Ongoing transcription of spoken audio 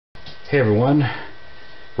Hey everyone,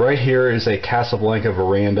 right here is a Casablanca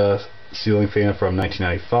Veranda ceiling fan from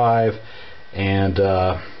 1995, and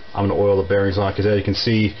I'm going to oil the bearings on it because as you can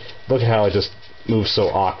see, look at how it just moves so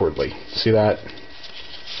awkwardly. See that?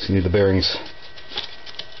 So you need the bearings.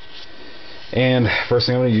 And first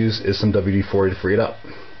thing I'm going to use is some WD-40 to free it up.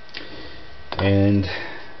 And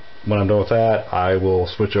when I'm done with that, I will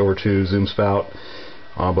switch over to zoom spout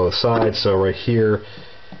on both sides. So right here,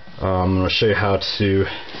 I'm going to show you how to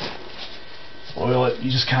oil it. You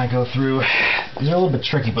just kind of go through. These are a little bit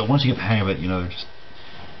tricky, but once you get the hang of it, you know, just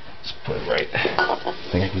put it right. I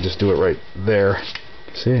think I can just do it right there.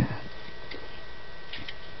 See?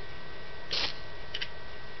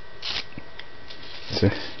 See?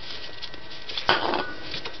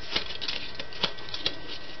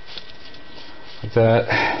 Like that.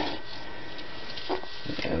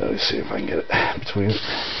 And let me see if I can get it between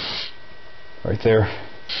right there.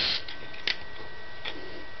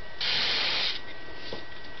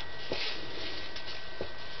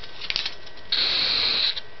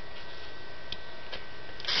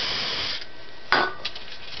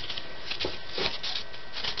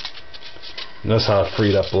 Notice how it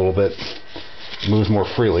freed up a little bit. It moves more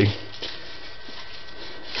freely.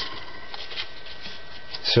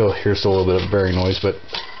 Still, here's still a little bit of bearing noise, but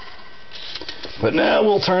now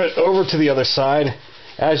we'll turn it over to the other side.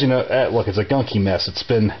 As you know, look, it's a gunky mess. It's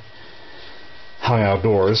been hung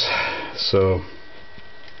outdoors, so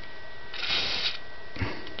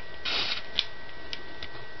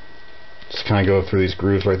just kind of go through these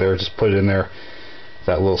grooves right there. Just put it in there,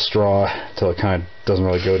 that little straw, until it kind of doesn't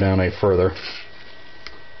really go down any further.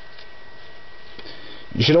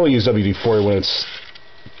 You should only use WD-40 when it's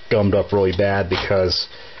gummed up really bad, because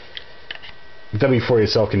WD-40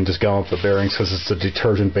 itself can just gum up the bearings because it's a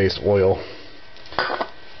detergent-based oil.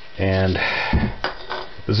 And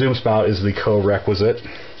the zoom spout is the co-requisite.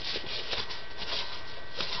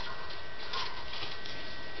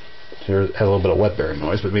 Here it has a little bit of wet bearing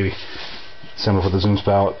noise, but maybe similar for the zoom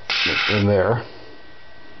spout in there.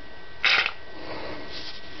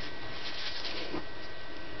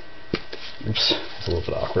 Oops, it's a little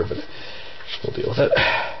bit awkward, but we'll deal with it.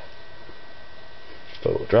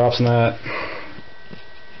 Put little drops in that.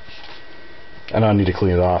 I know I need to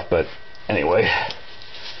clean it off, but anyway.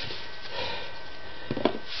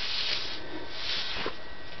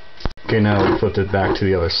 Okay, now we flipped it back to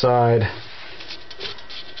the other side.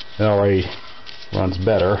 It already runs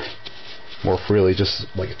better, more freely, just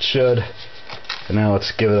like it should. And now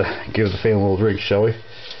let's give the fan a little drink, shall we?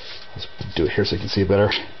 Let's do it here so you can see it better.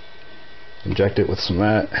 Inject it with some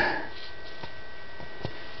of that.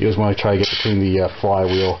 You always want to try to get between the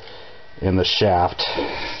flywheel and the shaft.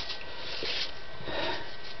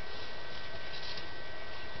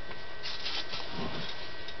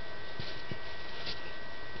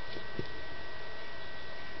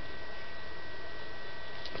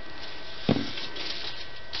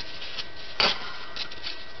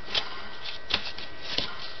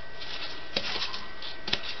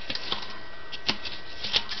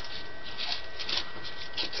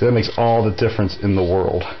 See, that makes all the difference in the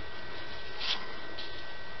world.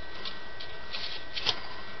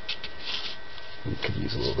 We could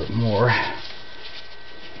use a little bit more.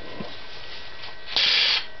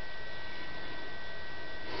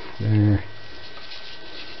 There.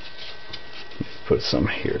 Put some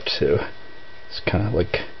here too. It's kind of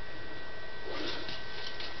like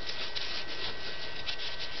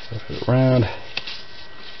wrap it around.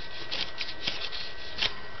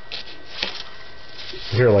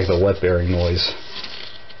 You hear like the wet bearing noise.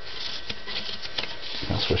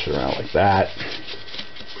 I'll switch it around like that.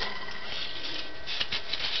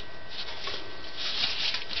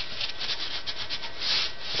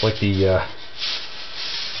 It's like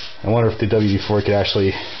I wonder if the WD-40 could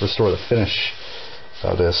actually restore the finish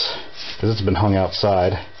of this, because it's been hung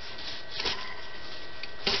outside.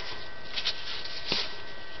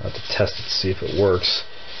 I'll have to test it to see if it works.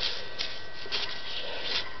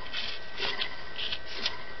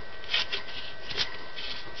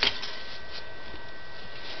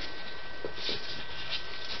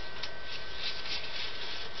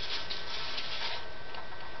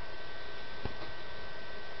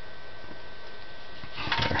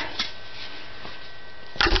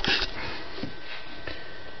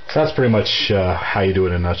 So that's pretty much how you do it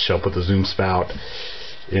in a nutshell. Put the zoom spout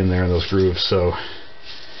in there in those grooves. So,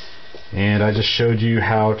 and I just showed you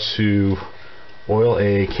how to oil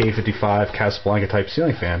a K55 Casablanca type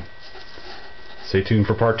ceiling fan. Stay tuned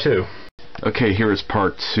for part 2. Okay, here is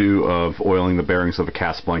part 2 of oiling the bearings of a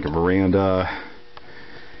Casablanca Veranda.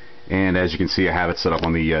 And as you can see, I have it set up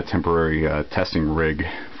on the temporary testing rig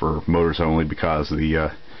for motors only, because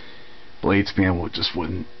the blade span just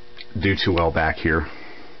wouldn't do too well back here.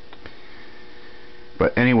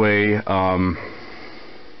 But anyway, having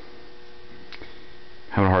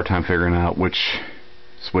a hard time figuring out which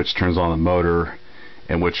switch turns on the motor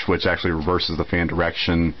and which switch actually reverses the fan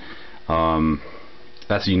direction.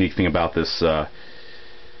 That's the unique thing about this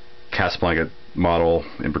Casablanca model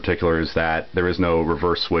in particular, is that there is no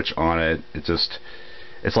reverse switch on it.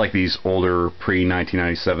 It's like these older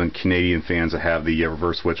pre-1997 Canadian fans that have the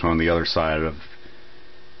reverse switch on the other side of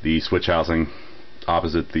the switch housing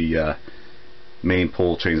opposite the main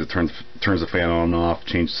pull chains that turns the fan on and off,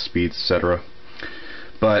 changes the speeds, etc.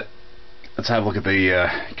 But let's have a look at the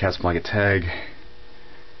Casablanca tag.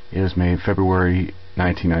 It was made February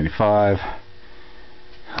 1995.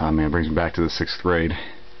 Oh man, it brings me back to the 6th grade.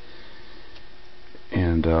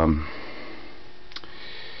 And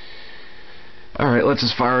alright, let's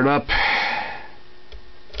just fire it up.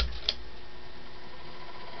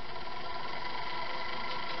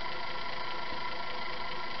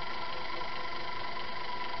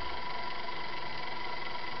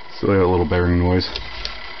 So they have a little bearing noise.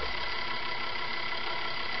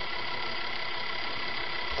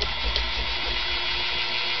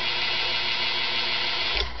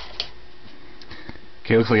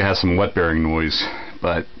 Okay, looks like it has some wet bearing noise,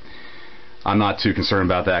 but I'm not too concerned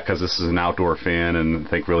about that because this is an outdoor fan, and I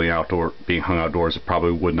think really being hung outdoors, it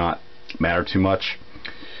probably would not matter too much.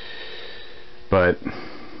 But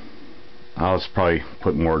I'll just probably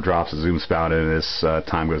put more drops of Zoom Spout in as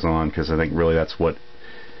time goes on, because I think really that's what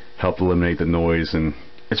helped eliminate the noise, and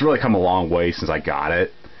it's really come a long way since I got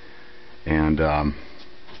it. And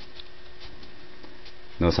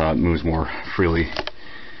notice how it moves more freely,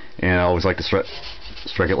 and I always like to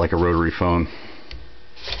strike it like a rotary phone.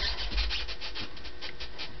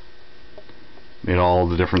 Made all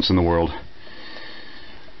the difference in the world.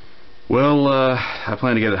 Well, I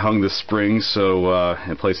plan to get it hung this spring, so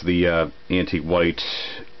in place of the antique white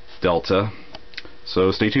Delta.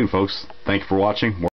 So stay tuned, folks. Thank you for watching.